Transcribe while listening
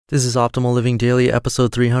This is Optimal Living Daily,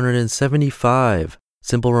 episode 375,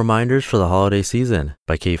 Simple Reminders for the Holiday Season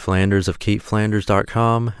by Cait Flanders of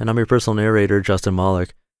CaitFlanders.com, and I'm your personal narrator, Justin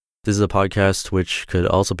Malik. This is a podcast which could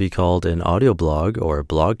also be called an audio blog or a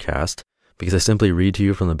blogcast, because I simply read to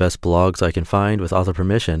you from the best blogs I can find with author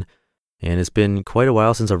permission. And it's been quite a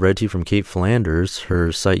while since I've read to you from Cait Flanders.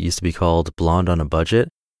 Her site used to be called Blonde on a Budget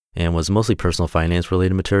and was mostly personal finance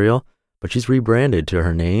related material, but she's rebranded to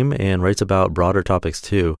her name and writes about broader topics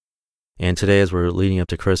too. And today, as we're leading up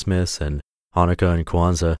to Christmas and Hanukkah and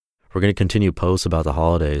Kwanzaa, we're going to continue posts about the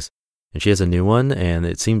holidays. And she has a new one, and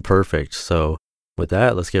it seemed perfect. So with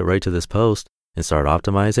that, let's get right to this post and start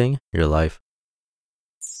optimizing your life.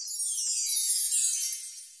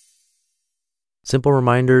 Simple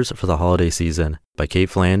Reminders for the Holiday Season by Cait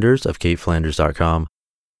Flanders of CaitFlanders.com.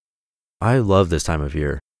 I love this time of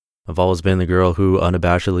year. I've always been the girl who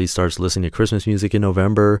unabashedly starts listening to Christmas music in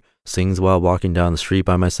November, sings while walking down the street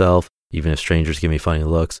by myself, even if strangers give me funny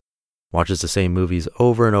looks, watches the same movies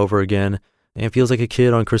over and over again, and feels like a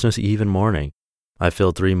kid on Christmas Eve and morning. I've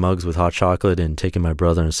filled 3 mugs with hot chocolate and taken my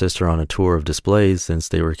brother and sister on a tour of displays since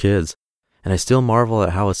they were kids, and I still marvel at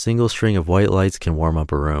how a single string of white lights can warm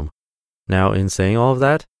up a room. Now, in saying all of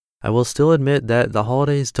that, I will still admit that the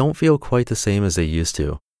holidays don't feel quite the same as they used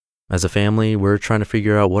to. As a family, we're trying to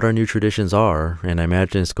figure out what our new traditions are, and I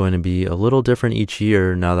imagine it's going to be a little different each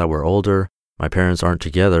year now that we're older, my parents aren't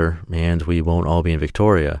together, and we won't all be in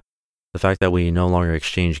Victoria. The fact that we no longer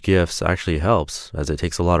exchange gifts actually helps, as it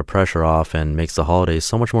takes a lot of pressure off and makes the holidays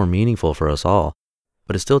so much more meaningful for us all.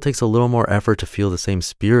 But it still takes a little more effort to feel the same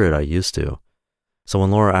spirit I used to. So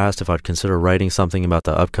when Laura asked if I'd consider writing something about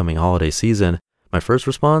the upcoming holiday season, my first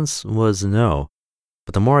response was no.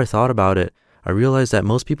 But the more I thought about it, I realized that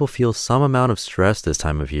most people feel some amount of stress this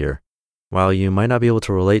time of year. While you might not be able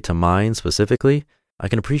to relate to mine specifically, I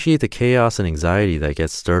can appreciate the chaos and anxiety that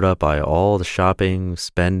gets stirred up by all the shopping,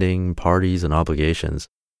 spending, parties, and obligations.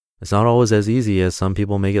 It's not always as easy as some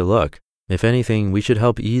people make it look. If anything, we should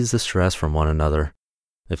help ease the stress from one another.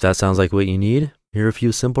 If that sounds like what you need, here are a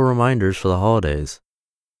few simple reminders for the holidays.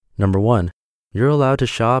 Number 1, you're allowed to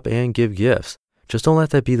shop and give gifts. Just don't let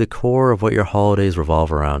that be the core of what your holidays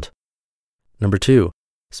revolve around. Number 2,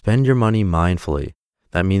 spend your money mindfully.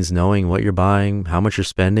 That means knowing what you're buying, how much you're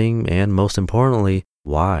spending, and most importantly,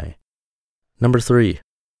 why. Number 3,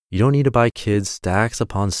 you don't need to buy kids stacks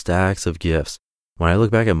upon stacks of gifts. When I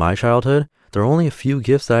look back at my childhood, there are only a few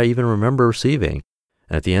gifts that I even remember receiving.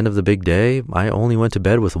 And at the end of the big day, I only went to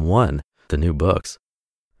bed with one, the new books.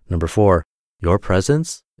 Number 4, your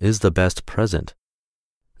presence is the best present.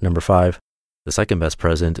 Number 5, the second best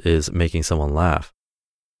present is making someone laugh.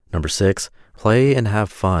 Number 6, play and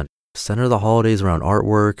have fun. Center the holidays around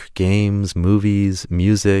artwork, games, movies,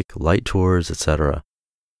 music, light tours, etc.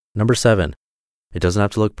 Number 7, it doesn't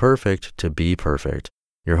have to look perfect to be perfect.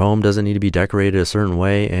 Your home doesn't need to be decorated a certain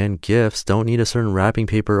way, and gifts don't need a certain wrapping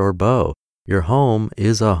paper or bow. Your home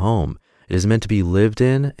is a home. It is meant to be lived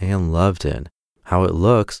in and loved in. How it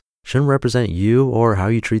looks shouldn't represent you or how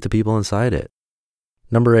you treat the people inside it.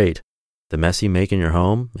 Number 8, the mess you make in your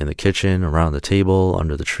home, in the kitchen, around the table,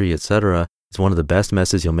 under the tree, etc., is one of the best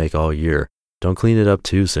messes you'll make all year. Don't clean it up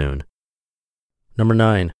too soon. Number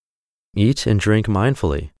 9, eat and drink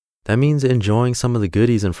mindfully. That means enjoying some of the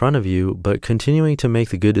goodies in front of you, but continuing to make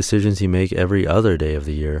the good decisions you make every other day of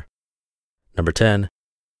the year. Number 10,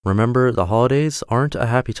 remember the holidays aren't a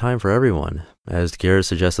happy time for everyone. As Garrett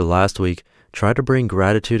suggested last week, try to bring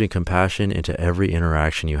gratitude and compassion into every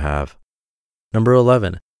interaction you have. Number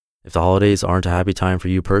 11, if the holidays aren't a happy time for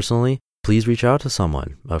you personally, please reach out to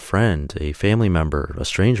someone, a friend, a family member, a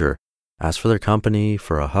stranger. Ask for their company,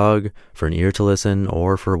 for a hug, for an ear to listen,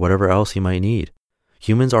 or for whatever else you might need.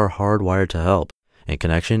 Humans are hardwired to help, and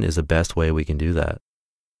connection is the best way we can do that.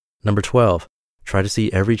 Number 12, try to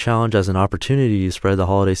see every challenge as an opportunity to spread the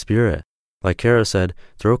holiday spirit. Like Kara said,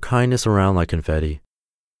 throw kindness around like confetti.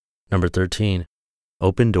 Number 13,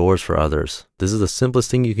 open doors for others. This is the simplest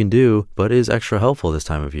thing you can do, but is extra helpful this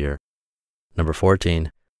time of year. Number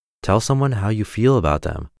 14, tell someone how you feel about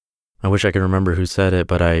them. I wish I could remember who said it,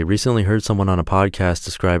 but I recently heard someone on a podcast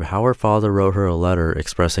describe how her father wrote her a letter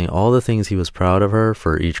expressing all the things he was proud of her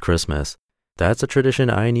for each Christmas. That's a tradition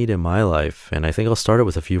I need in my life, and I think I'll start it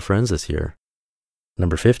with a few friends this year.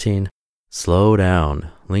 Number 15, slow down.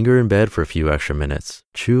 Linger in bed for a few extra minutes.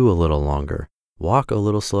 Chew a little longer. Walk a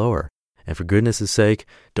little slower. And for goodness' sake,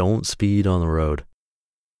 don't speed on the road.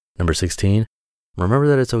 Number 16, remember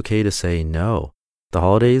that it's okay to say no. The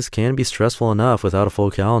holidays can be stressful enough without a full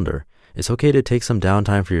calendar. It's okay to take some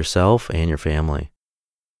downtime for yourself and your family.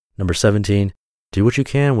 Number 17, do what you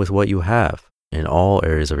can with what you have in all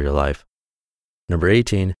areas of your life. Number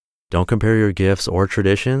 18, Don't compare your gifts or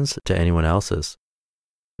traditions to anyone else's.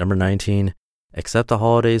 Number 19, accept the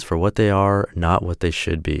holidays for what they are, not what they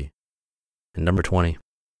should be. And number 20,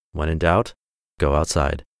 when in doubt, go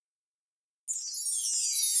outside.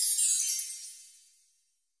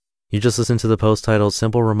 You just listened to the post titled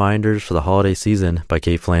Simple Reminders for the Holiday Season by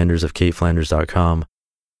Cait Flanders of CaitFlanders.com.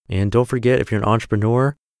 And don't forget, if you're an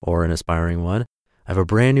entrepreneur or an aspiring one, I have a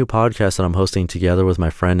brand new podcast that I'm hosting together with my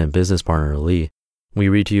friend and business partner, Lee. We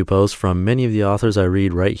read to you posts from many of the authors I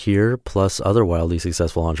read right here, plus other wildly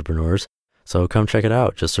successful entrepreneurs. So come check it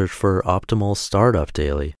out. Just search for Optimal Startup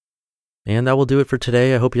Daily. And that will do it for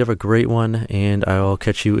today. I hope you have a great one, and I'll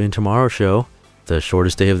catch you in tomorrow's show, the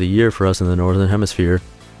shortest day of the year for us in the Northern Hemisphere.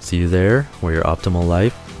 See you there, where your optimal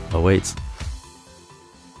life awaits.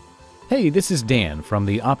 Hey, this is Dan from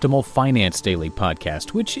the Optimal Finance Daily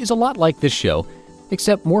podcast, which is a lot like this show,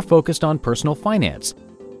 except more focused on personal finance.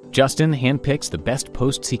 Justin handpicks the best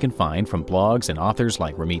posts he can find from blogs and authors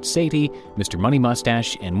like Ramit Sethi, Mr. Money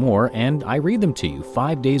Mustache, and more, and I read them to you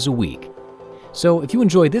 5 days a week. So if you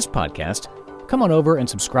enjoy this podcast, come on over and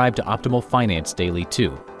subscribe to Optimal Finance Daily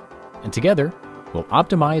too. And together, we'll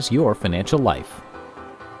optimize your financial life.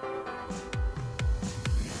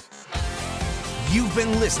 You've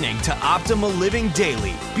been listening to Optimal Living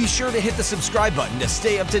Daily. Be sure to hit the subscribe button to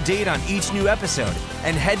stay up to date on each new episode,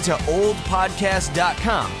 and head to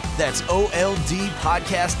oldpodcast.com. That's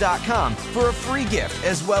OLDpodcast.com for a free gift,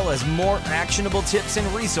 as well as more actionable tips and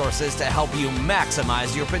resources to help you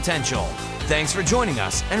maximize your potential. Thanks for joining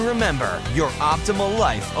us, and remember, your optimal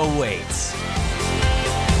life awaits.